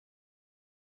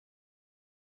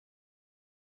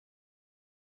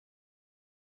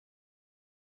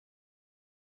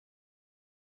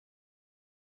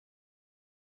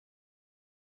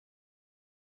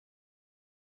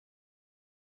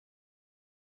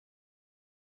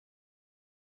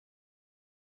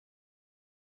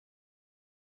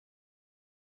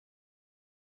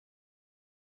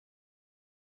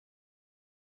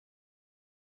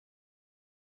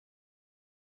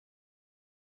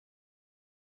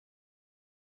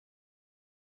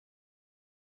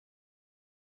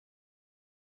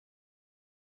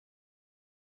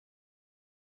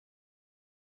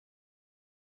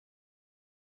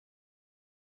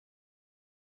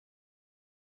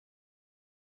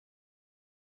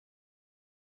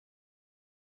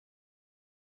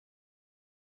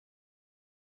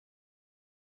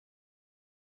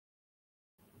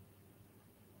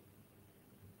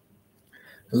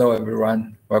Hello,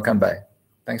 everyone. Welcome back.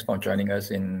 Thanks for joining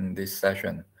us in this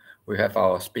session. We have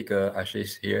our speaker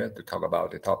Ashish here to talk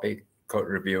about the topic code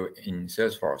review in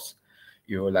Salesforce. If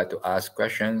you would like to ask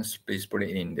questions, please put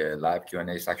it in the live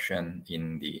Q&A section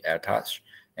in the AirTouch,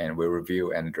 and we'll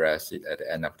review and address it at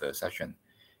the end of the session.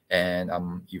 And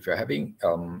if you're having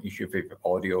issues with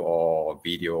audio or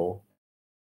video,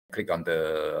 you can click on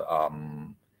the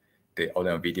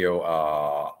audio and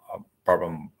video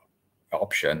problem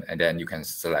option, and then you can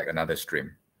select another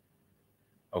stream.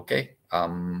 Okay,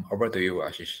 over to you,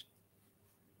 Ashish.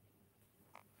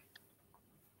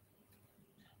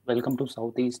 Welcome to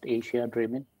Southeast Asia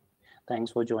Dreaming. Thanks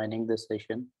for joining this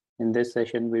session. In this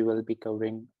session, we will be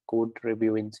covering code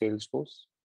review in Salesforce.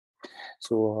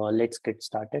 So let's get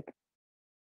started.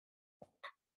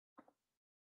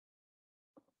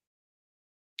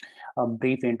 A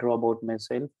brief intro about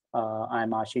myself.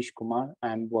 I'm Ashish Kumar.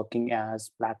 I'm working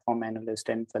as platform analyst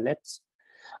in Philips.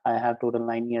 I have total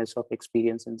 9 years of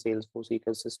experience in Salesforce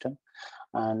ecosystem,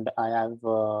 and I have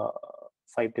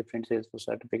 5 different Salesforce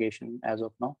certification as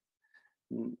of now.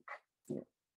 Yeah.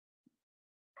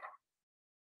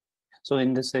 So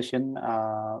in this session,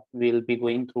 we'll be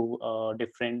going through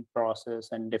different process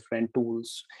and different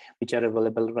tools which are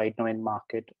available right now in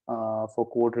market for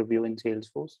code review in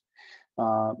Salesforce.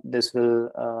 This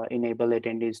will enable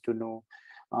attendees to know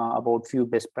about few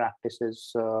best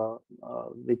practices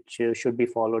which should be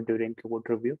followed during code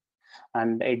review.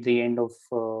 And at the end of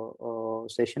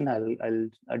session,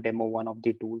 I'll demo one of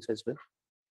the tools as well.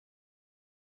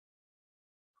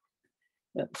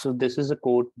 So this is a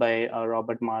quote by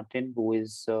Robert Martin, who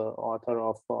is author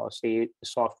of say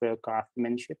Software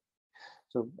Craftsmanship.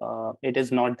 So it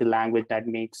is not the language that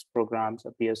makes programs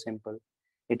appear simple.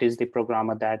 It is the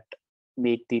programmer that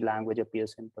make the language appear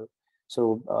simple.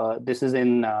 So this is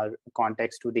in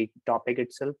context to the topic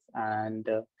itself, and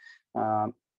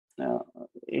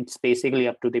it's basically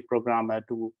up to the programmer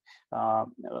to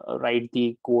write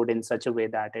the code in such a way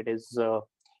that it is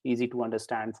easy to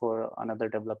understand for another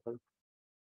developer.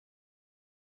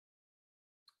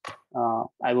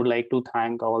 I would like to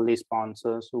thank all the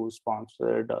sponsors who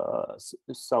sponsored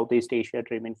Southeast Asia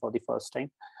Dreaming for the first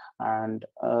time, and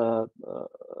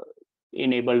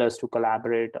enabled us to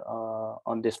collaborate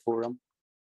on this forum.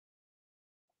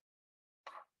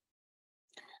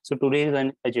 So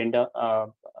today's agenda,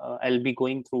 I'll be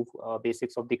going through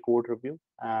basics of the code review,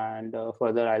 and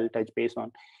further I'll touch base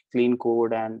on clean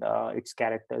code and its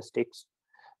characteristics.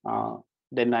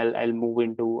 Then I'll move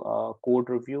into code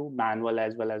review, manual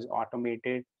as well as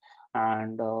automated,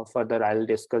 and further I'll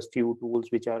discuss few tools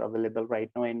which are available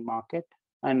right now in market,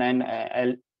 and then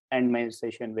I'll end my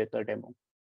session with a demo.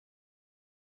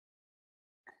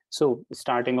 So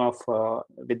starting off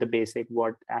with the basic,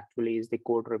 what actually is the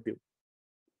code review?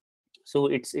 So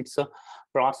it's a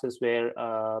process where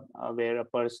a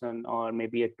person or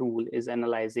maybe a tool is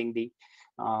analyzing the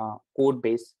code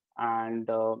base and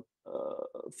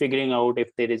figuring out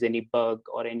if there is any bug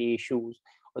or any issues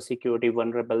or security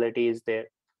vulnerability is there,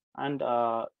 and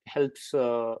helps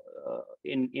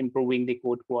in improving the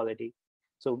code quality.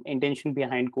 So intention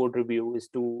behind code review is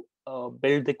to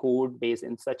build the code base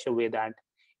in such a way that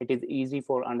it is easy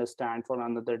for understand for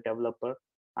another developer,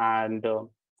 and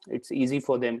it's easy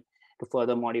for them to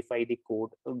further modify the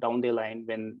code down the line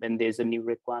when there's a new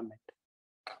requirement.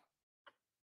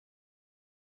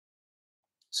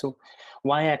 So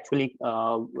why actually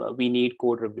we need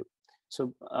code review?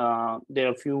 So there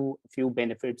are few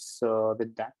benefits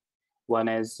with that. One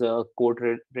is code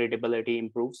readability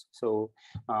improves. So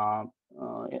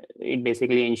it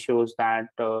basically ensures that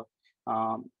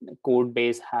code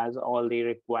base has all the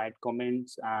required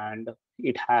comments, and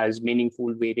it has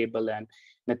meaningful variable and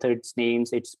methods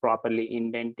names. It's properly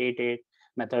indented.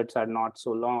 Methods are not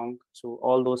so long. So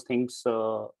all those things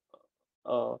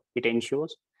it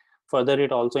ensures. Further,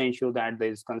 it also ensures that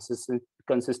there is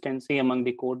consistency among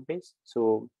the code base.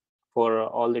 So for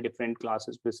all the different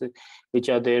classes which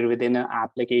are there within an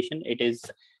application, it is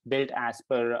built as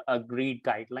per agreed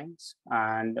guidelines,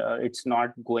 and it's not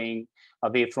going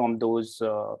away from those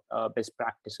best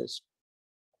practices.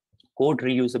 Code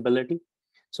reusability.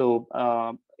 So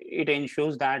it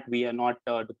ensures that we are not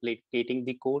duplicating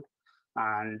the code,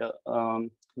 and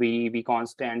we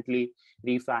constantly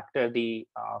refactor the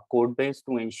code base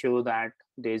to ensure that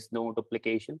there's no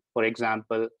duplication. For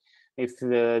example, if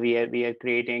we are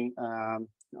creating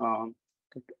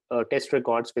test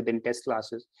records within test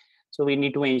classes, so we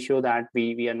need to ensure that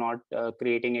we are not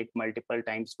creating it multiple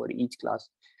times for each class.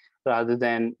 Rather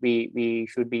than we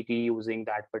should be reusing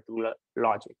that particular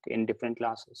logic in different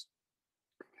classes.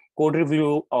 Code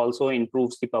review also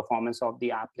improves the performance of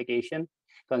the application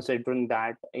considering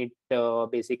that it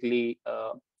basically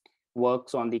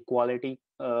works on the quality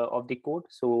of the code.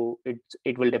 So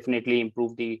it will definitely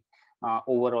improve the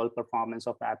overall performance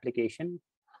of the application.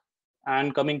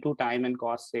 And coming to time and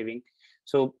cost saving,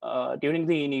 so during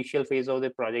the initial phase of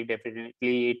the project,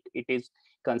 definitely it is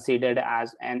considered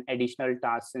as an additional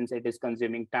task, since it is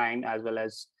consuming time as well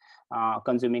as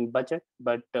consuming budget.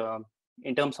 But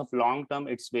in terms of long term,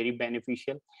 it's very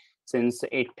beneficial, since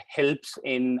it helps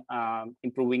in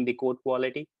improving the code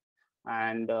quality.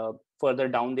 And further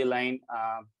down the line,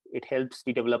 it helps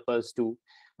the developers to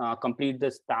complete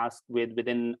this task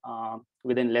within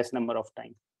less number of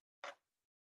time.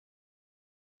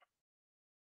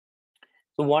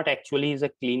 So what actually is a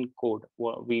clean code?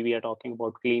 We are talking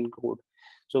about clean code.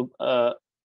 So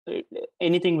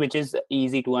anything which is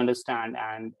easy to understand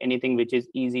and anything which is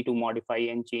easy to modify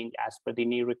and change as per the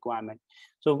new requirement.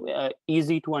 So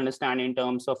easy to understand in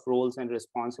terms of roles and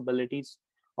responsibilities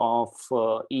of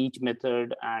each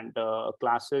method and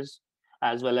classes,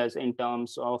 as well as in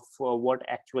terms of what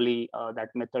actually that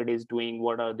method is doing,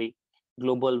 what are the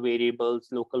global variables,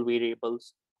 local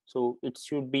variables. So it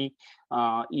should be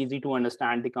easy to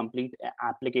understand the complete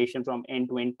application from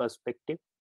end-to-end perspective.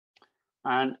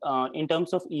 And in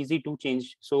terms of easy to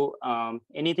change, so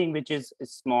anything which is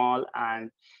small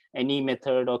and any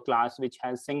method or class which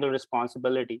has single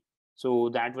responsibility, so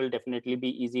that will definitely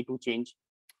be easy to change.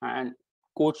 And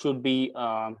code should be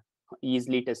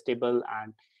easily testable,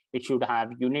 and it should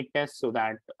have unit tests, so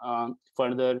that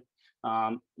further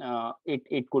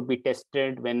it could be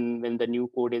tested when the new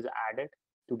code is added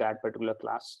to that particular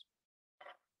class.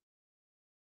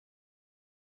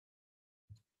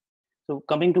 So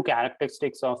coming to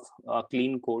characteristics of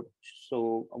clean code,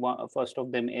 so first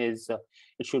of them is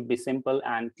it should be simple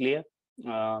and clear.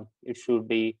 It should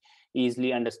be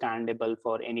easily understandable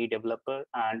for any developer,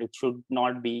 and it should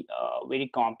not be very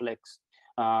complex,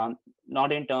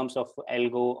 not in terms of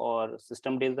algo or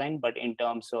system design, but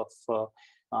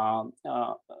um,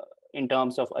 uh, in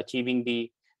terms of achieving the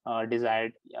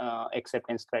desired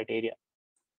acceptance criteria.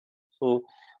 So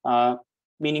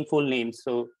meaningful names,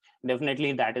 so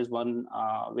definitely that is one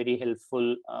very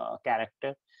helpful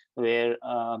character, where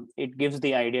it gives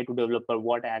the idea to developer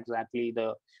what exactly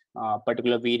the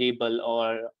particular variable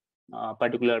or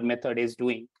particular method is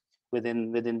doing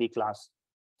within the class.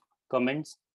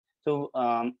 Comments, so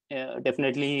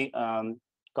definitely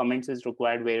comments is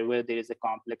required wherever there is a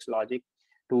complex logic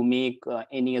to make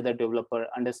any other developer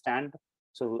understand.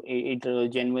 So it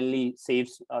genuinely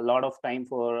saves a lot of time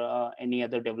for any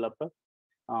other developer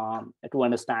to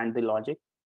understand the logic.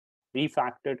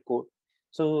 Refactored code,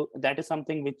 so that is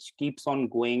something which keeps on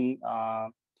going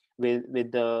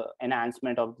with the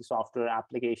enhancement of the software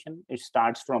application. It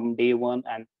starts from day one,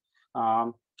 and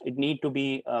it need to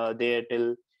be there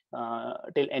till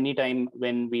any time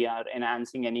when we are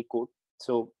enhancing any code.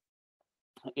 So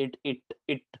it it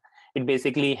it it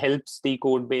basically helps the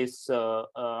code base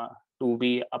to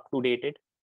be up to dated.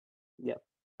 Yeah.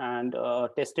 And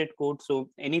tested code, so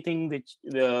anything which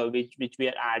we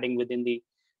are adding within the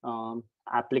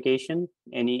application,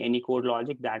 any code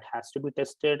logic, that has to be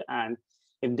tested. And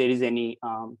if there is any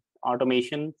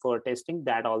automation for testing,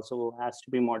 that also has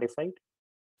to be modified.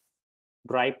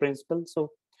 Drive principle,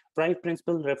 so drive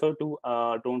principle refer to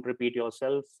don't repeat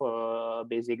yourself,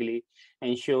 basically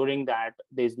ensuring that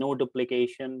there's no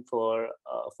duplication for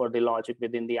the logic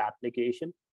within the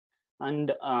application.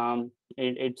 And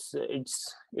it's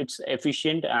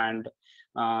efficient, and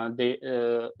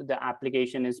the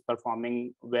application is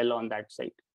performing well on that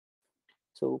site.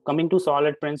 So coming to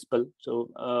solid principle,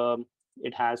 so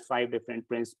it has 5 different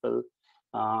principle,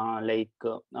 like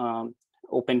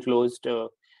open closed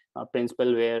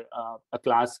principle, where a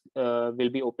class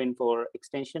will be open for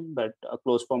extension but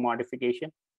closed for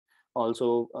modification.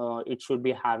 Also it should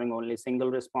be having only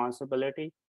single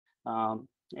responsibility.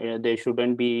 There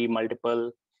shouldn't be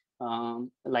multiple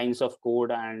lines of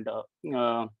code, and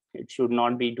it should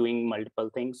not be doing multiple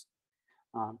things.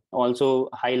 Also,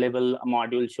 high level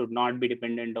modules should not be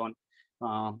dependent on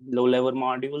low level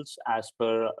modules as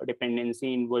per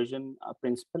dependency inversion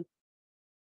principle.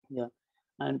 Yeah.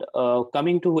 And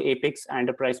coming to Apex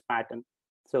enterprise pattern,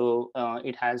 so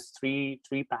it has three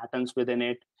patterns within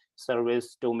it: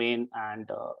 service, domain, and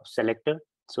selector.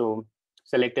 So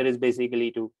selector is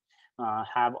basically to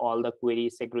have all the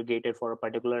queries segregated for a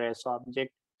particular S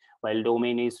object, while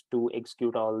domain is to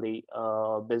execute all the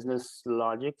business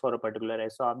logic for a particular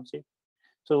S object.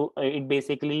 So it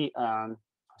basically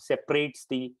separates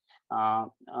the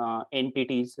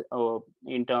entities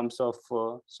in terms of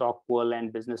SOQL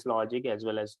and business logic, as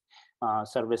well as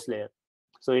service layer.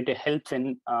 So it helps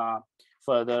in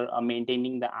further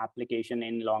maintaining the application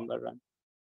in longer run.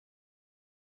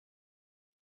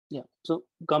 Yeah. So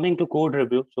coming to code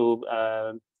review, so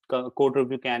code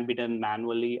review can be done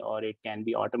manually or it can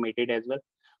be automated as well.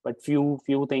 But few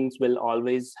things will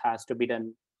always has to be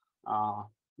done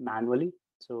manually.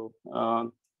 So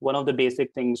one of the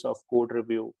basic things of code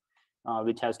review,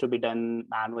 which has to be done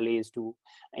manually, is to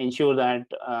ensure that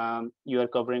you are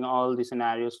covering all the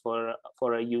scenarios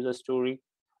for a user story,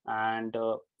 and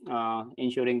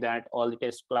ensuring that all the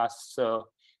test class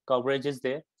coverage is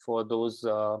there for those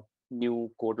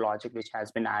new code logic which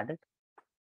has been added.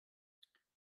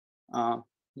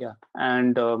 Yeah,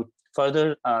 and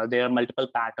further, there are multiple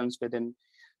patterns within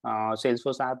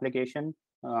Salesforce application.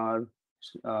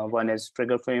 One is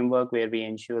trigger framework, where we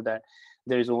ensure that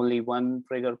there is only one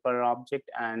trigger per object,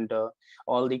 and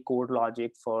all the code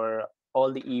logic for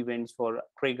all the events for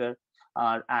trigger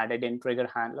are added in trigger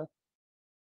handler.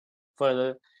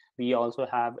 Further, we also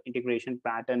have integration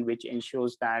pattern, which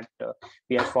ensures that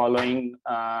we are following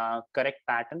correct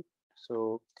pattern.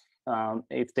 So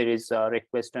if there is a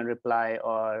request and reply,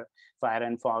 or fire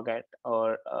and forget,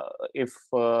 or if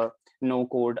no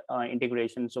code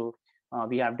integration, so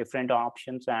we have different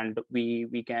options, and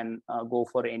we can go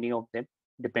for any of them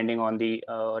depending on the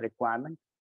requirement.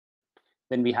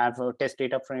 Then we have a test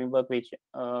data framework, which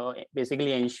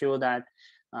basically ensure that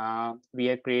we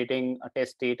are creating a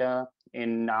test data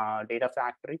in data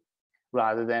factory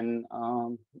rather than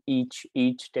each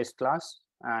test class.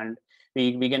 And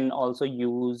we can also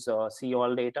use see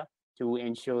all data to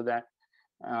ensure that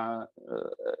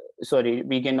sorry,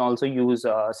 we can also use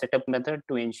a setup method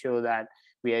to ensure that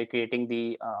we are creating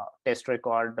the test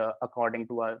record according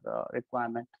to our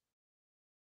requirement.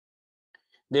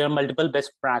 There are multiple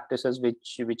best practices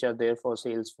which are there for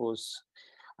Salesforce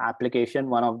application.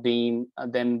 One of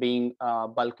them being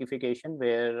bulkification,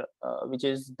 where which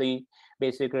is the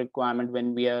basic requirement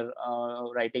when we are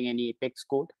writing any Apex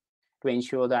code, to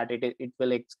ensure that it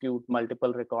will execute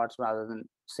multiple records rather than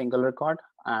single record.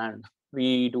 And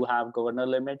we do have governor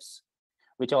limits,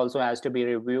 which also has to be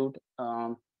reviewed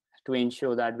to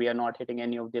ensure that we are not hitting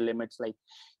any of the limits, like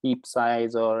heap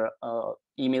size, or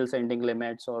email sending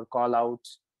limits, or call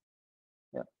outs.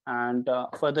 Yeah. And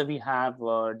further, we have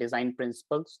design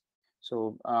principles.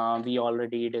 So we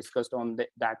already discussed on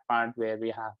that part, where we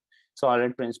have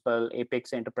solid principle,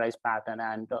 Apex enterprise pattern,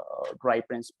 and dry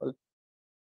principle.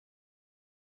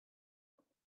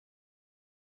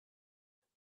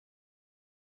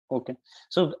 Okay,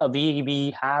 so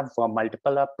we have a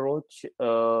multiple approach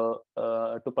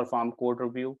to perform code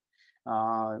review,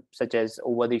 such as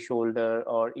over the shoulder,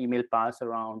 or email pass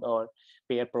around, or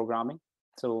pair programming.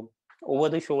 So over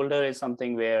the shoulder is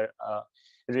something where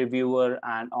reviewer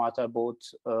and author both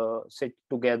sit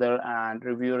together, and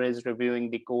reviewer is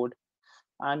reviewing the code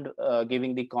and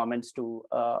giving the comments to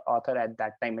author at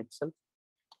that time itself.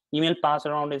 Email pass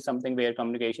around is something where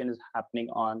communication is happening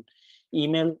on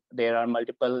email. There are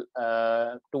multiple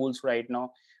tools right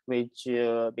now which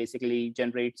basically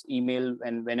generates email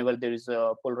whenever there is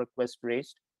a pull request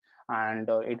raised, and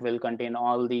it will contain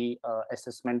all the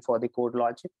assessment for the code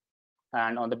logic,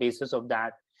 and on the basis of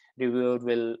that, reviewer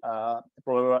will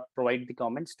provide the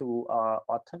comments to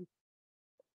author.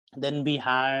 Then we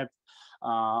have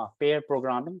pair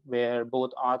programming, where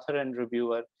both author and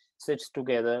reviewer sits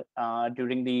together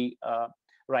during the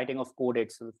writing of code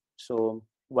itself. So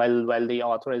while the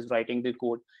author is writing the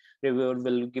code, reviewer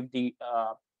will give the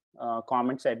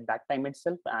comments at that time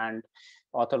itself, and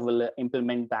author will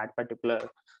implement that particular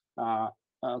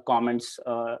comments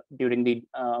during the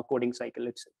coding cycle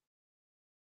itself.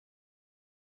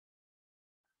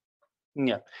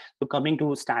 Yeah. So coming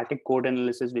to static code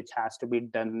analysis, which has to be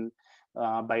done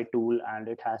by tool, and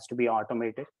it has to be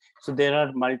automated. So there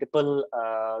are multiple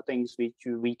things which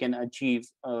we can achieve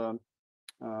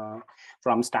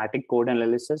from static code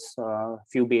analysis.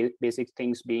 Few basic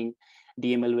things being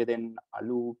DML within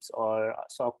loops, or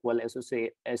SOQL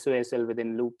SOSL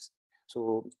within loops.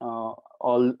 So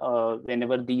all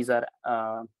whenever these are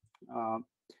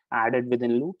added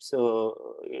within loops,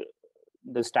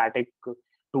 the static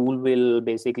tool will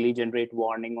basically generate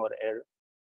warning or error.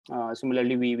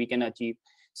 Similarly, we can achieve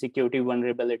security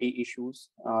vulnerability issues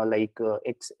like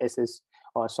XSS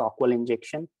or SOQL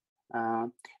injection.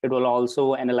 It will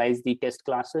also analyze the test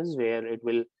classes, where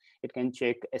it can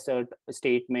check assert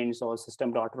statements, or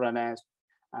system.run as,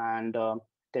 and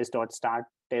test.start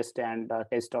test, and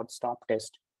test.stop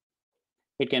test.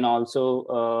 It can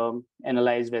also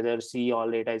analyze whether see all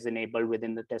data is enabled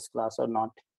within the test class or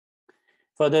not.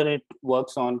 Further, it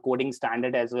works on coding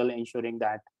standard as well, ensuring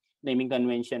that naming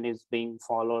convention is being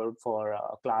followed for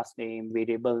class name,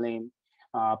 variable name,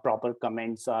 proper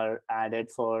comments are added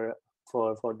for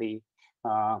the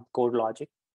code logic.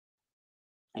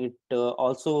 It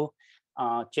also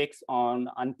checks on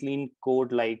unclean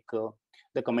code, like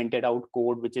the commented out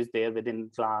code which is there within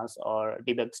class, or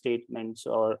debug statements,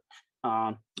 or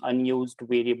unused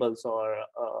variables,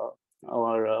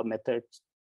 or methods.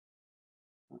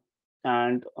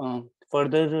 And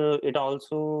further, it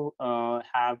also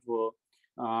have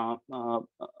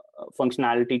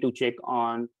functionality to check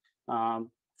on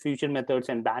future methods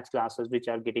and batch classes which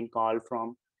are getting called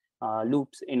from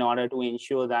loops, in order to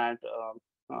ensure that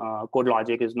code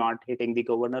logic is not hitting the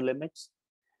governor limits.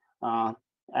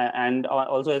 And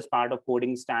also, as part of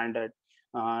coding standard,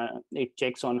 it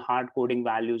checks on hard coding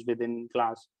values within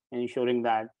class, ensuring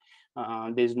that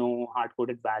there's no hard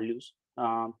coded values,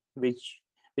 which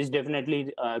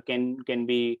definitely can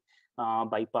be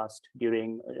bypassed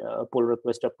during pull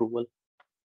request approval.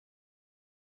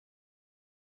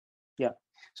 Yeah.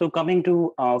 So coming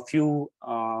to a few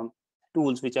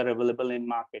tools which are available in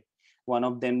market, one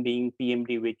of them being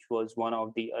PMD, which was one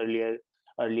of the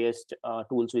earliest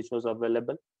tools which was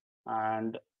available.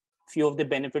 And few of the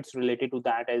benefits related to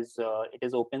that is it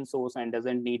is open source and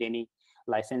doesn't need any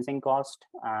licensing cost,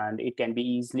 and it can be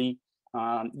easily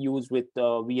used with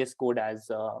VS Code as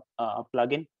a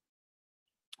plugin.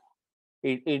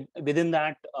 Within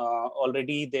that,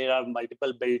 already there are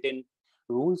multiple built-in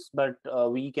rules, but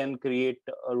we can create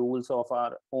rules of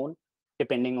our own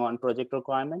depending on project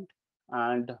requirement.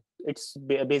 And it's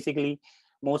basically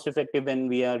most effective when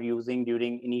we are using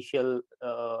during initial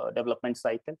development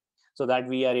cycle, so that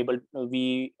we are able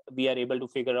to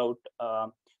figure out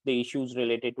the issues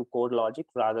related to code logic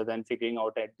rather than figuring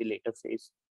out at the later phase.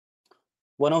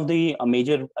 One of the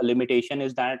major limitation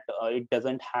is that it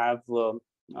doesn't have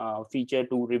feature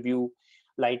to review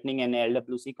Lightning and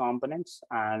LWC components,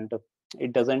 and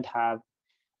it doesn't have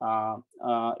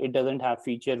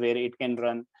feature where it can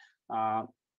run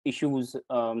issues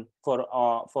for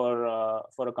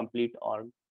a complete org.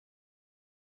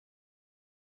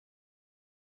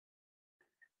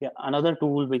 Yeah, another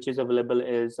tool which is available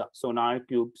is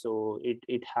SonarQube. So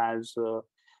it has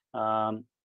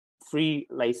free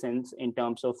license in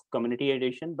terms of community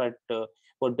edition, but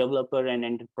for developer and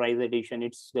enterprise edition,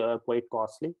 it's quite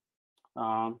costly.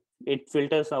 It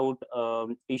filters out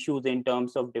issues in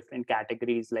terms of different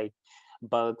categories like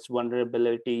bugs,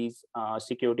 vulnerabilities,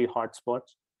 security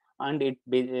hotspots, and it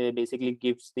basically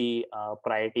gives the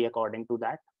priority according to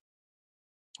that.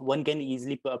 One can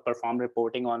easily perform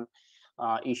reporting on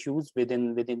issues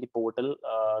within the portal,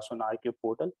 SonarQube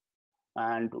portal,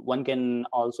 and one can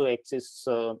also access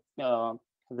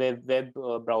web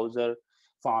browser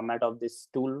format of this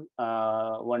tool.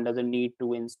 One doesn't need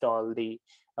to install the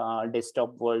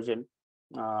desktop version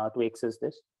to access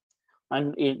this,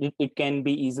 and it can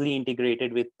be easily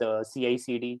integrated with the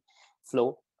CI/CD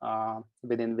flow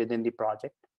within the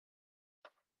project.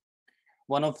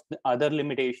 One of the other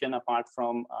limitation apart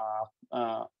from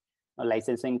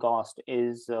licensing cost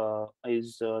is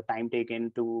time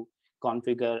taken to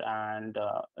configure and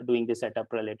doing the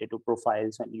setup related to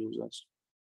profiles and users.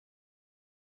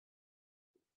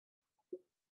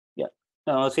 Yeah,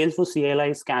 Salesforce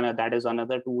CLI scanner, that is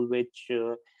another tool which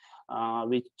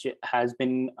has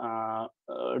been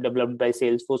developed by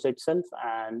Salesforce itself,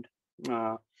 and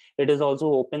it is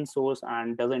also open source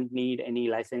and doesn't need any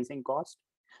licensing cost.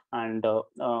 And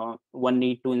one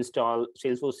need to install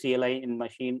Salesforce CLI in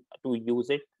machine to use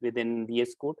it within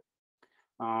VS Code.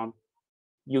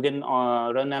 You can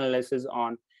run analysis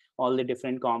on all the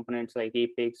different components like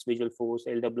Apex, Visualforce,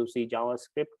 LWC,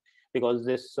 JavaScript, because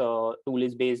this tool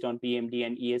is based on PMD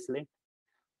and ESLint.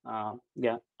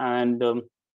 Yeah, and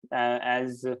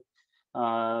as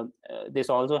this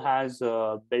also has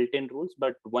built-in rules,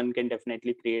 but one can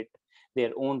definitely create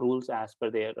their own rules as per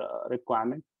their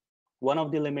requirement. One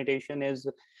of the limitation is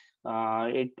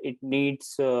it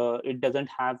doesn't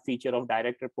have feature of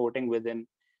direct reporting within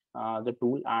the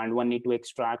tool, and one need to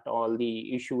extract all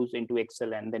the issues into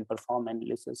Excel and then perform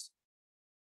analysis.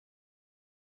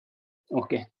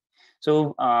 Okay,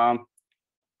 so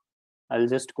I'll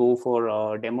just go for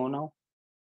a demo now.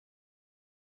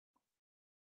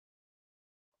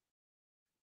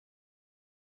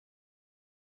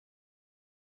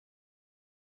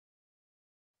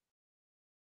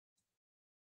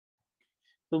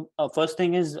 So first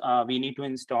thing is we need to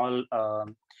install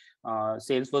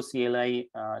Salesforce CLI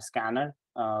scanner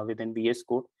within VS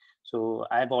Code. So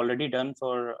I've already done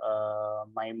for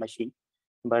my machine,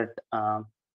 but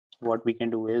what we can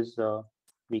do is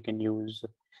we can use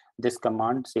this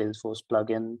command, Salesforce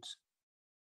plugins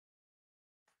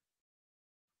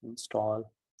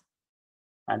install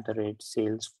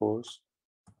 @Salesforce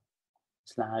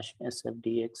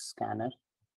 /sfdx scanner.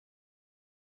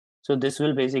 So this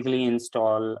will basically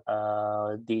install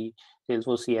the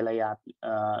Salesforce CLI app,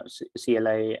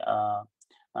 CLI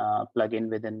plugin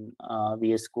within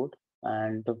VS Code.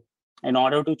 And in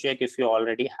order to check if you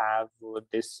already have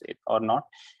this or not,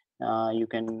 you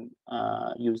can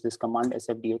use this command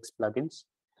sfdx plugins.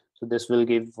 So this will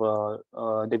give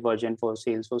the version for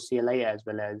Salesforce CLI as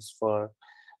well as for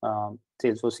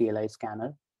Salesforce CLI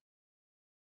scanner.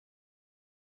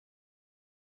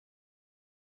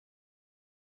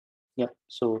 Yeah,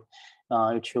 so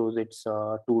it shows it's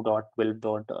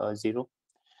 2.12.0.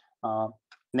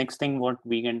 Next thing what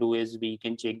we can do is we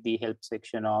can check the help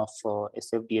section of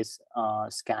SFDS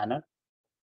scanner.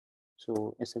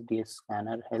 So SFDS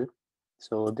scanner help.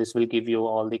 So this will give you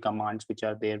all the commands which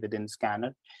are there within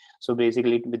scanner. So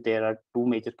basically there are two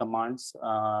major commands,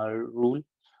 rule,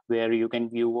 where you can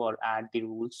view or add the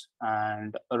rules,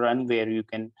 and run, where you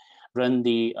can run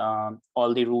the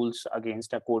all the rules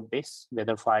against a code base,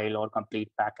 whether file or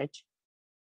complete package.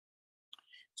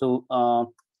 So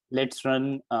let's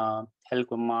run help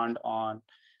command on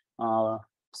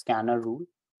scanner rule.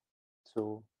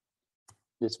 So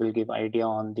this will give idea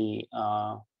on the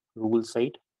rule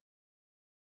side.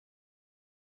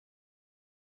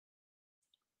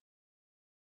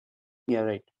 Yeah,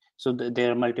 right. So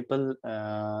there are multiple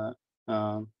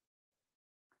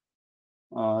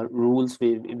rules,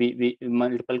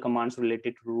 multiple commands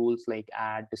related to rules like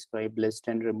add, describe, list,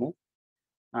 and remove.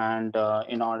 And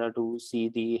in order to see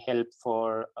the help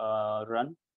for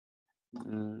run,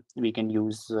 we can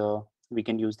use the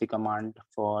command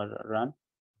for run.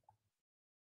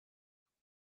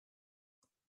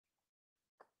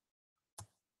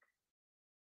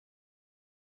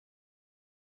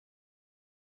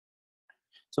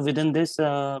 So within this,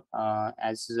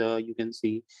 as you can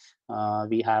see,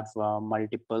 we have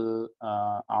multiple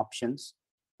options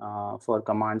for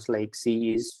commands. Like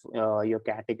C is your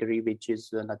category, which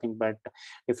is nothing but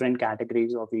different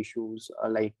categories of issues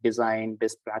like design,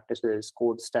 best practices,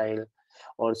 code style,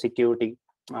 or security.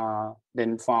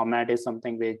 Then format is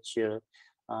something which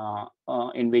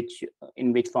in which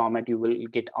format you will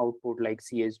get output, like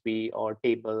CSV or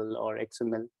table or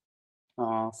XML.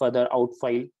 Further, out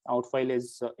file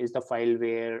is the file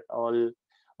where all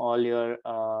your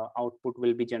output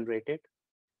will be generated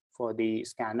for the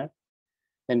scanner.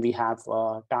 Then we have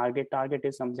target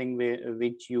is something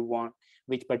which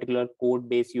particular code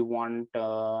base you want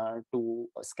to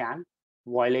scan.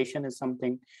 Violation is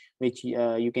something which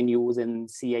you can use in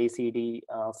CI/CD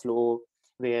flow,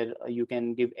 where you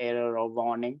can give error or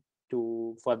warning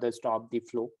to further stop the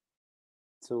flow.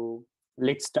 So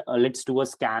let's do a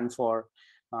scan for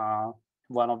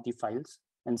one of the files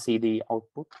and see the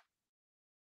output.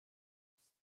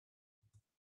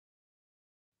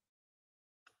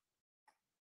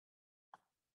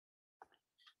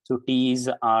 So T is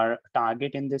our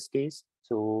target in this case.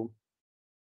 So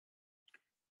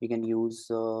we can use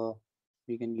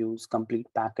complete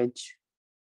package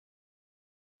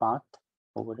path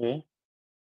over here.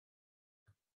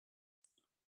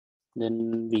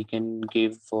 Then we can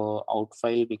give out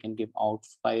file. We can give out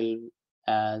file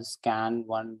as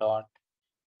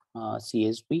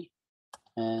scan1.csv,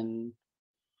 and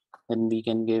then we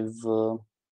can give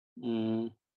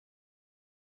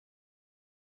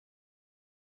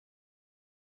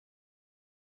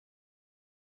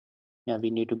yeah, we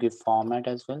need to give format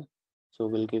as well. So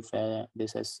we'll give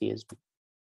this as CSV.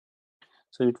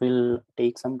 So it will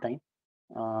take some time.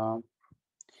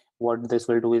 What this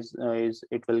will do is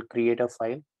it will create a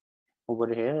file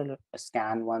over here,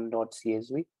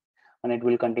 scan1.csv, and it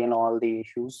will contain all the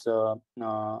issues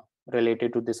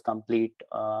related to this complete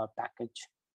package.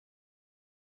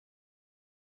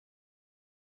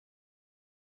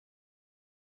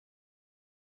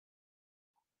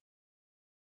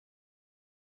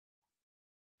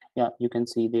 Yeah, you can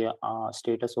see the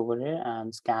status over here,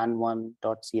 and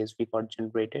scan1.csv got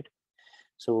generated.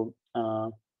 So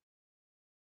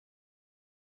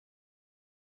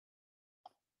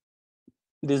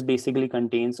this basically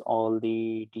contains all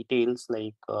the details,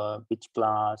 like which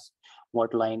class,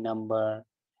 what line number,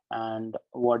 and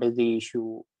what is the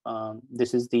issue.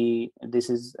 This is the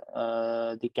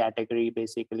category,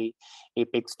 basically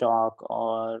Apex stock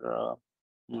or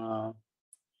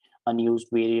unused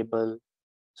variable.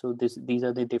 So these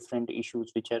are the different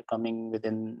issues which are coming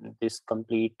within this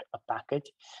complete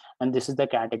package. And this is the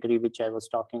category which I was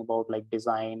talking about, like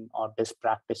design or best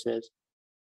practices,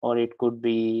 or it could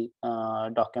be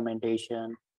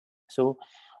documentation. So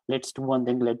let's do one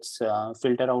thing. Let's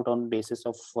filter out on basis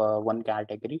of one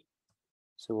category.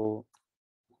 So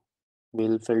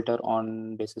we'll filter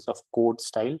on basis of code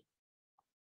style.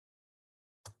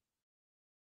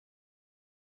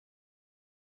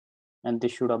 and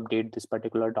this should update this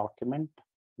particular document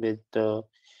with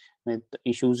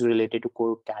issues related to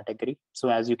code category. So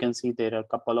as you can see, there are a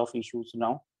couple of issues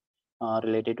now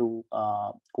related to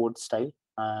code style,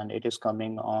 and it is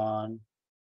coming on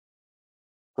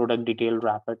product detail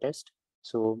wrapper test.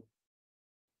 So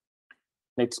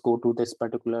let's go to this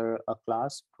particular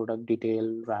class, product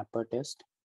detail wrapper test.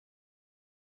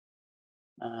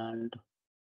 And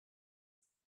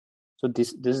so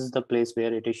this is the place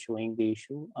where it is showing the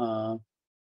issue.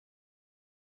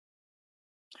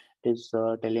 It is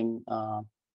telling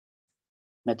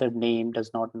method name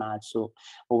does not match. So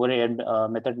over here,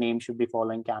 method name should be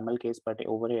following camel case, but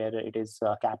over here it is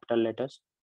capital letters.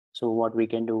 So what we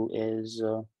can do is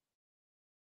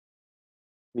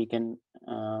we can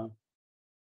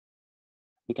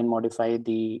modify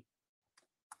the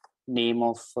name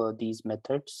of these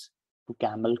methods to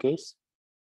camel case,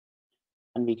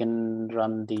 and we can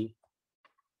run the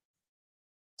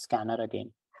scanner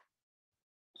again.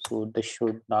 So this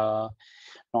should not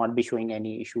be showing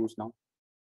any issues now.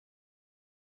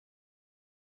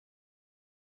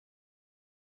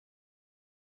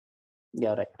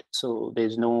 Yeah, right. So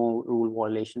there's no rule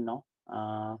violation now.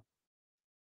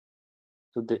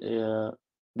 So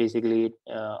basically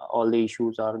all the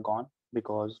issues are gone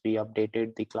because we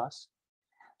updated the class.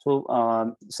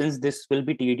 So since this will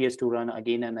be tedious to run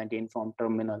again and again from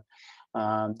terminal,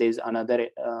 there's another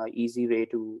easy way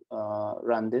to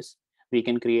run this. We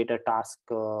can create a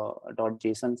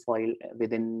task.json file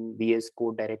within VS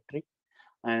Code directory,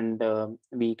 and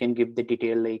we can give the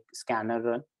detail like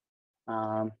scanner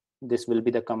run. This will be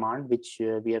the command which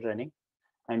we are running,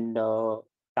 and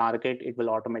target, it will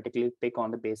automatically pick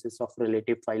on the basis of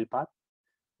relative file path,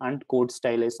 and code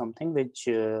style is something which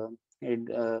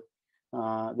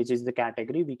which is the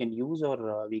category we can use,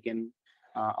 or we can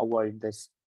avoid this.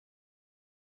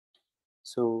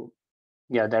 So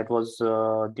yeah, that was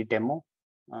the demo.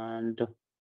 And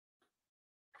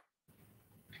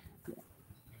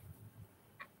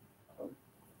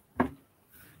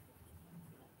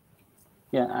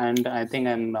yeah, and I think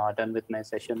I'm done with my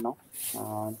session now.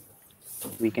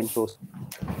 We can proceed.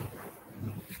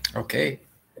 Okay.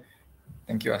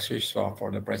 Thank you, Ashish,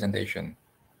 for the presentation.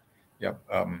 Yep.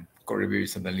 Code review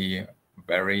is certainly a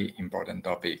very important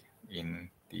topic in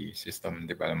the system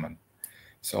development.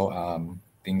 So I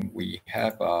think we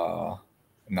have a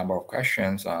number of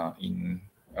questions in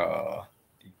the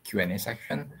Q&A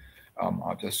section.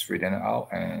 I'll just read them out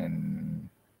and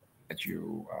let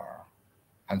you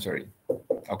answer it.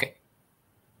 Okay.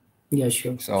 Yeah,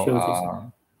 sure. So,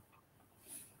 Sure,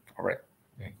 all right.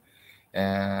 Okay.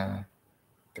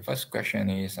 The first question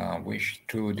is, which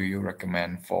tool do you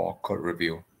recommend for code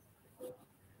review?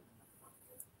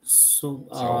 So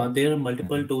So, there are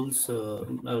multiple tools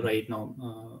right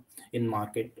now in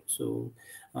market. So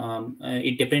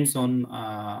it depends on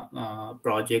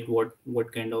project,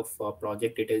 what kind of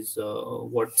project it is,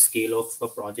 what scale of a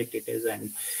project it is,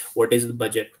 and what is the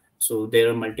budget. So there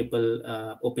are multiple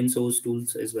open source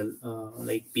tools as well,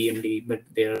 like PMD, but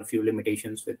there are a few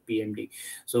limitations with PMD.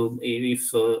 So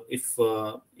if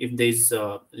there's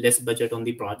less budget on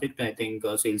the project, I think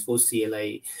Salesforce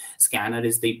CLI Scanner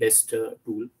is the best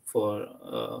tool for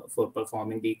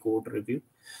performing the code review.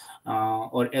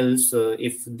 Or else,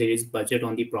 if there is budget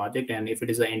on the project, and if it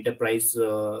is an enterprise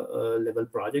level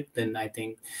project, then I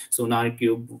think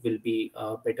SonarQube will be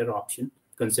a better option,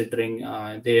 considering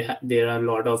there are a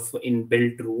lot of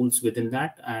inbuilt rules within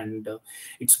that, and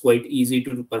it's quite easy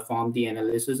to perform the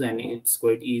analysis, and it's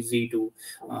quite easy to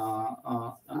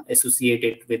associate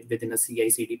it within a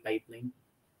CI/CD pipeline.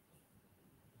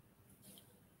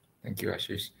 thank you,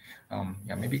 Ashish.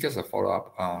 Yeah, maybe just a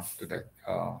follow-up to that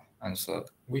answer.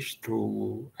 Which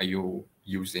tool are you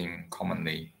using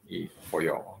commonly for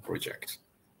your project?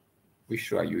 Which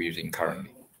tool are you using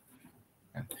currently?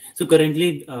 So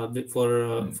currently,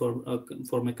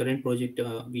 for my current project,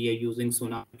 we are using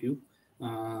SonarQube.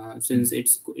 Since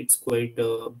it's quite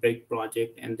a big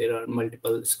project, and there are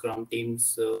multiple Scrum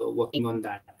teams working on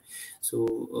that.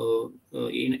 So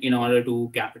in order to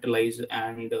capitalize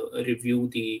and review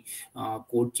the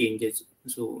code changes,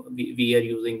 so we are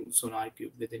using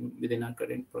SonarQube within our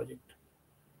current project.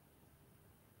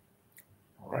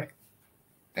 All right.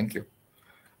 Thank you.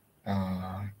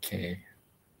 Okay.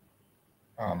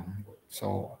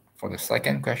 So for the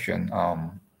second question,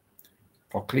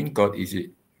 for clean code, is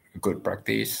it a good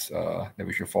practice that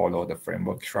we should follow the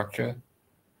framework structure,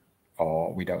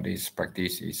 or without this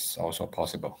practice is also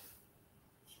possible?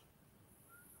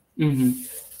 Mm-hmm.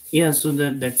 Yeah, so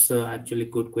that's actually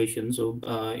good question. So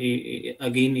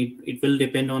again, it will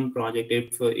depend on project.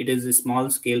 If it is a small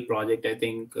scale project, I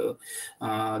think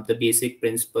the basic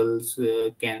principles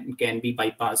can be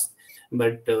bypassed.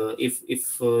 But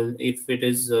if it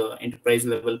is enterprise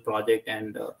level project,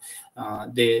 and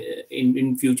they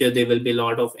in future there will be a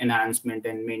lot of enhancement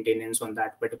and maintenance on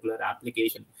that particular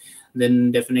application,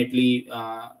 then definitely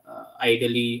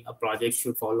ideally a project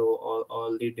should follow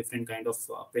all the different kind of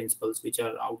principles which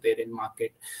are out there in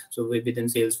market. So within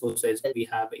Salesforce, as we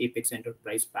have Apex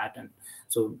Enterprise pattern,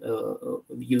 so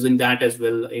using that as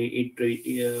well, it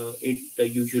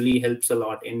usually helps a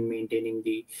lot in maintaining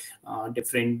the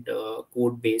different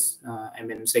code base. I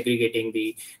mean, segregating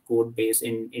the code base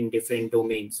in different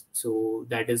domains. So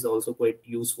that is also quite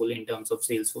useful in terms of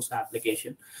Salesforce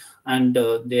application. And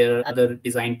there are other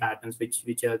design patterns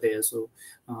which are there. So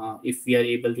if we are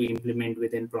able to implement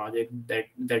within project,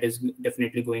 that is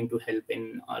definitely going to help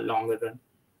in a longer run.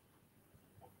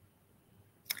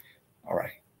 All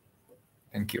right.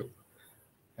 Thank you.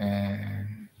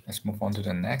 And let's move on to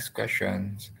the next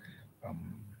questions.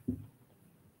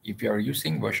 If you are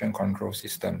using version control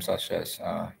systems such as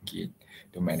Git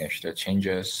to manage the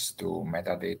changes to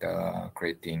metadata,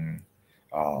 creating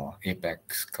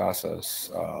Apex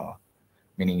classes,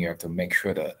 meaning you have to make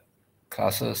sure that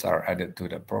classes are added to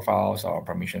the profiles or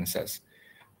permission sets.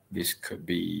 This could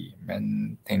be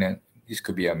maintenance. This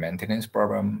could be a maintenance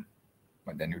problem,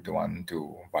 but then you don't want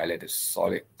to violate the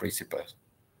solid principles.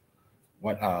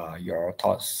 What are your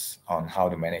thoughts on how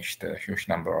to manage the huge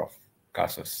number of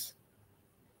classes?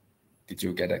 Did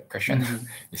you get that question? Mm-hmm.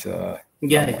 It's a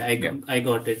Yeah, I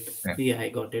got it. Yeah. Yeah, I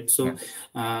got it. So,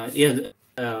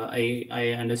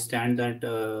 I understand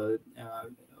that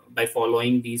by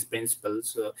following these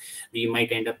principles, we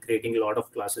might end up creating a lot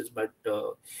of classes. But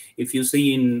if you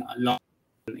see in long,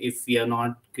 if we are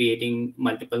not creating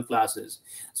multiple classes,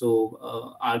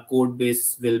 so our code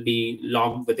base will be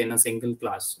logged within a single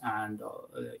class. And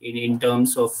in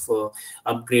terms of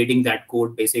upgrading that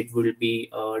code base, it will be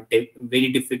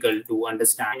very difficult to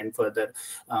understand and further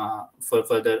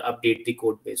further update the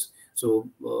code base. So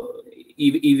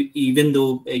even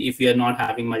though if we are not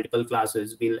having multiple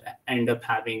classes, we'll end up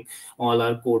having all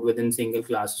our code within single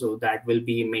class. So that will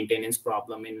be a maintenance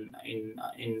problem in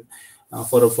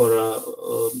for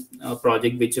a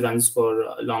project which runs for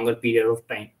a longer period of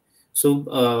time.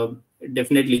 So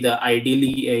definitely, the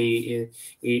ideally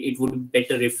it would be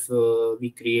better if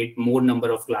we create more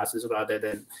number of classes rather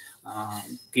than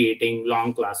creating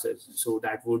long classes. So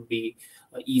that would be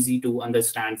easy to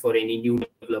understand for any new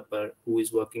developer who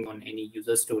is working on any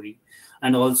user story.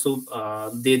 And also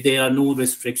there are no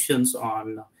restrictions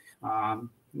on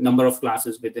number of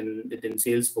classes within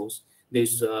Salesforce.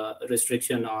 There's a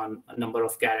restriction on a number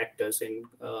of characters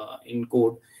in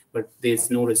code, but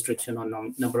there's no restriction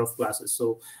on number of classes.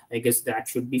 So I guess that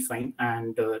should be fine.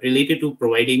 And related to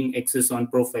providing access on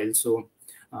profile, so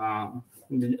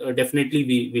definitely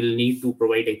we will need to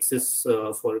provide access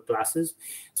for classes.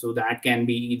 So that can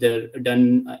be either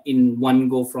done in one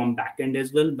go from backend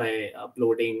as well by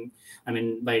uploading, I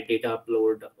mean, by data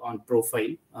upload on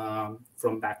profile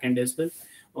from backend as well,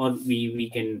 or we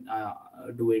can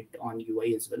do it on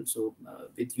UI as well. So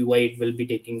with UI it will be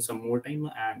taking some more time,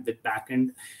 and with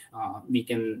backend we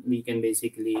can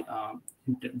basically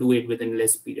do it within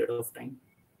less period of time.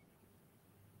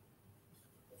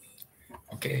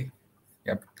 Okay.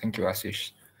 Yep. Thank you,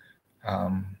 Ashish.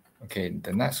 Okay.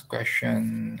 The next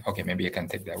question. Okay, maybe I can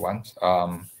take that one.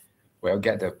 We'll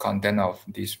get the content of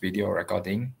this video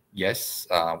recording. Yes,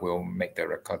 we'll make the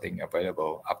recording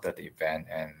available after the event,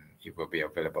 and it will be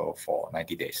available for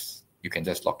 90 days. You can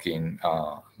just log in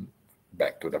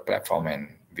back to the platform and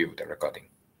view the recording.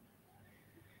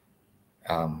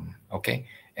 Okay.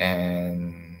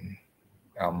 And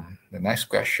the next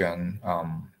question,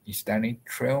 is there any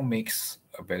trail mix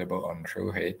available on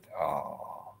Trailhead?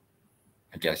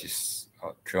 I guess it's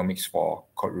trail mix for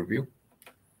code review.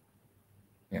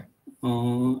 Yeah.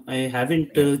 I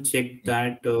haven't checked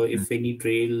that if any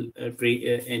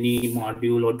any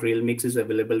module or trail mix is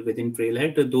available within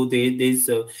Trailhead. Though there's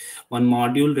one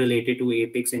module related to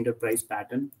Apex Enterprise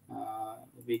pattern,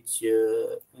 which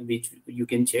you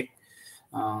can check.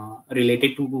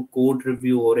 Related to code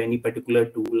review or any particular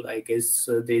tool, I guess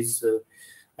there's.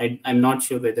 I'm not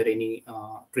sure whether any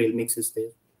trail mix is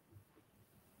there.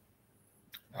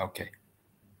 Okay.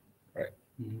 Right.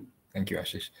 Thank you,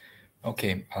 Ashish.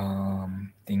 Okay. I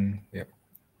think we have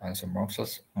answered most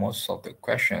of the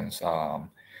questions. I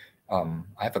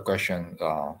have a question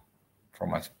from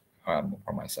my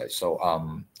side. So,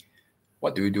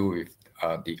 what do you do with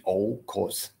the old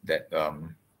codes that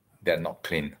they're not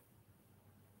clean?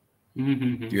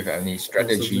 Do you have any So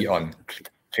strategy on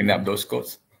cleaning up those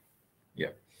codes?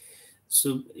 Yeah.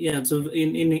 So yeah, so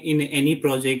in any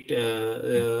project,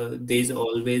 there's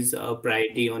always a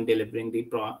priority on delivering the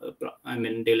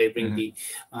delivering the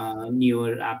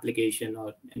newer application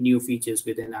or new features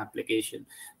within application,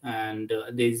 and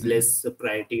there's less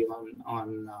priority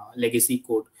on legacy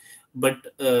code. But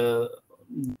there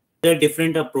are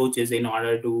different approaches in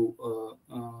order to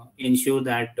ensure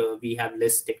that we have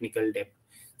less technical debt.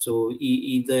 So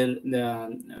either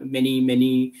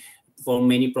many for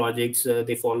many projects,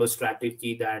 they follow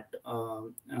strategy that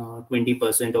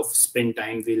 20% of sprint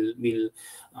time will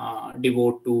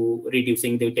devote to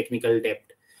reducing the technical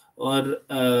debt, or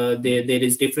there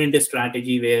is different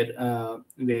strategy where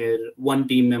one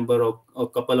team member or a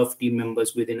couple of team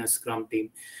members within a scrum team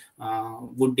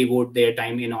would devote their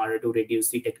time in order to reduce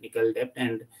the technical debt,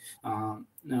 and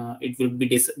it will be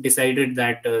decided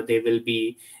that there will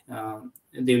be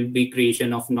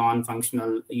creation of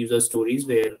non-functional user stories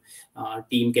where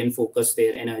team can focus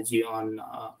their energy on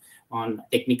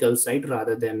technical side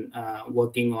rather than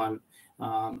working on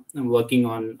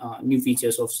new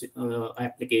features of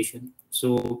application.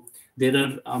 So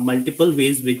there are multiple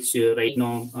ways which right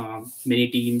now many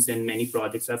teams and many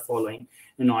projects are following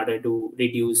in order to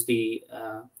reduce the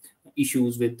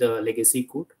issues with the legacy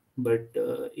code. But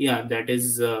yeah, that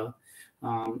is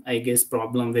I guess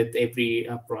problem with every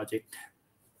project.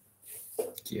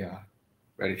 Yeah,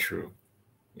 very true.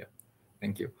 Yeah,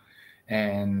 thank you.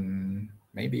 And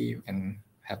maybe you can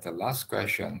have the last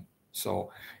question.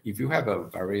 So, if you have a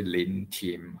very lean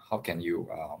team, how can you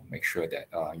make sure that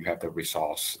you have the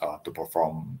resource to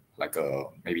perform like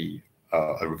maybe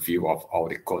a review of all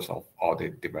the codes of all the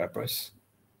developers?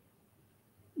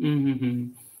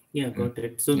 Mm-hmm. Yeah, Mm. got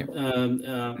it. So Yeah.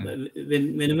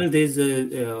 whenever there's a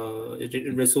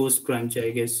resource crunch,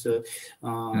 I guess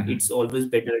it's always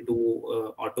better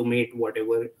to automate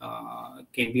whatever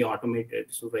can be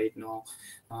automated. So right now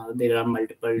there are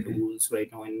multiple tools right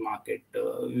now in market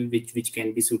which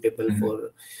can be suitable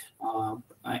for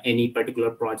any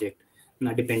particular project,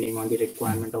 depending on the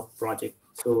requirement of project.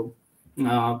 So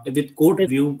with code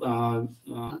review,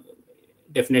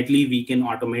 definitely we can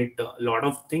automate a lot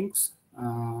of things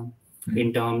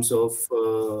in terms of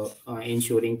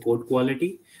ensuring code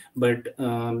quality, but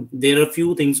there are a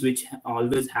few things which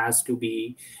always has to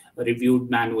be reviewed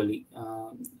manually,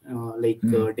 like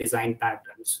design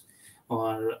patterns,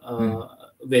 or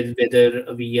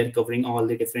whether we are covering all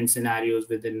the different scenarios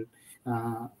within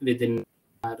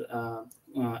our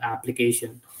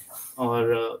application,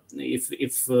 or if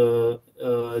there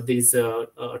is a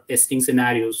testing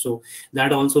scenario. So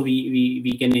that also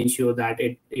we can ensure that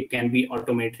it can be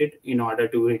automated in order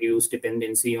to reduce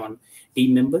dependency on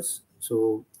team members.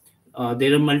 So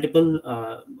there are multiple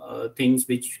things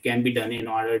which can be done in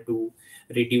order to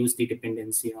reduce the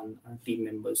dependency on team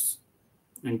members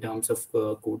in terms of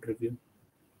code review.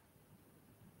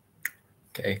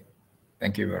 Okay,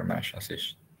 thank you very much,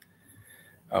 Ashish.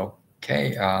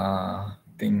 Okay, I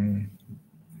think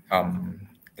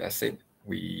that's it.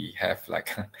 We have like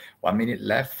 1 minute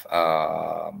left.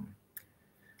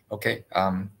 Okay.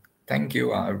 Thank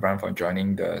you, everyone, for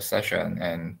joining the session,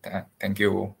 and thank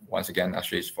you once again,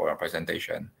 Ashish, for your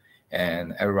presentation.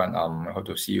 And everyone, I hope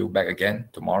to see you back again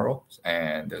tomorrow.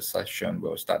 And the session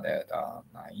will start at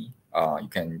 9. You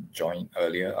can join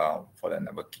earlier for the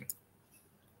networking.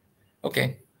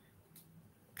 Okay.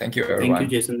 Thank you, everyone.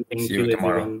 Thank you, Jason. Thank See you you,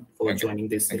 tomorrow. everyone, for joining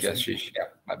this session. session. Thank you, Ashish. Yeah.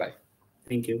 Bye-bye.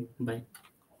 Thank you. Bye.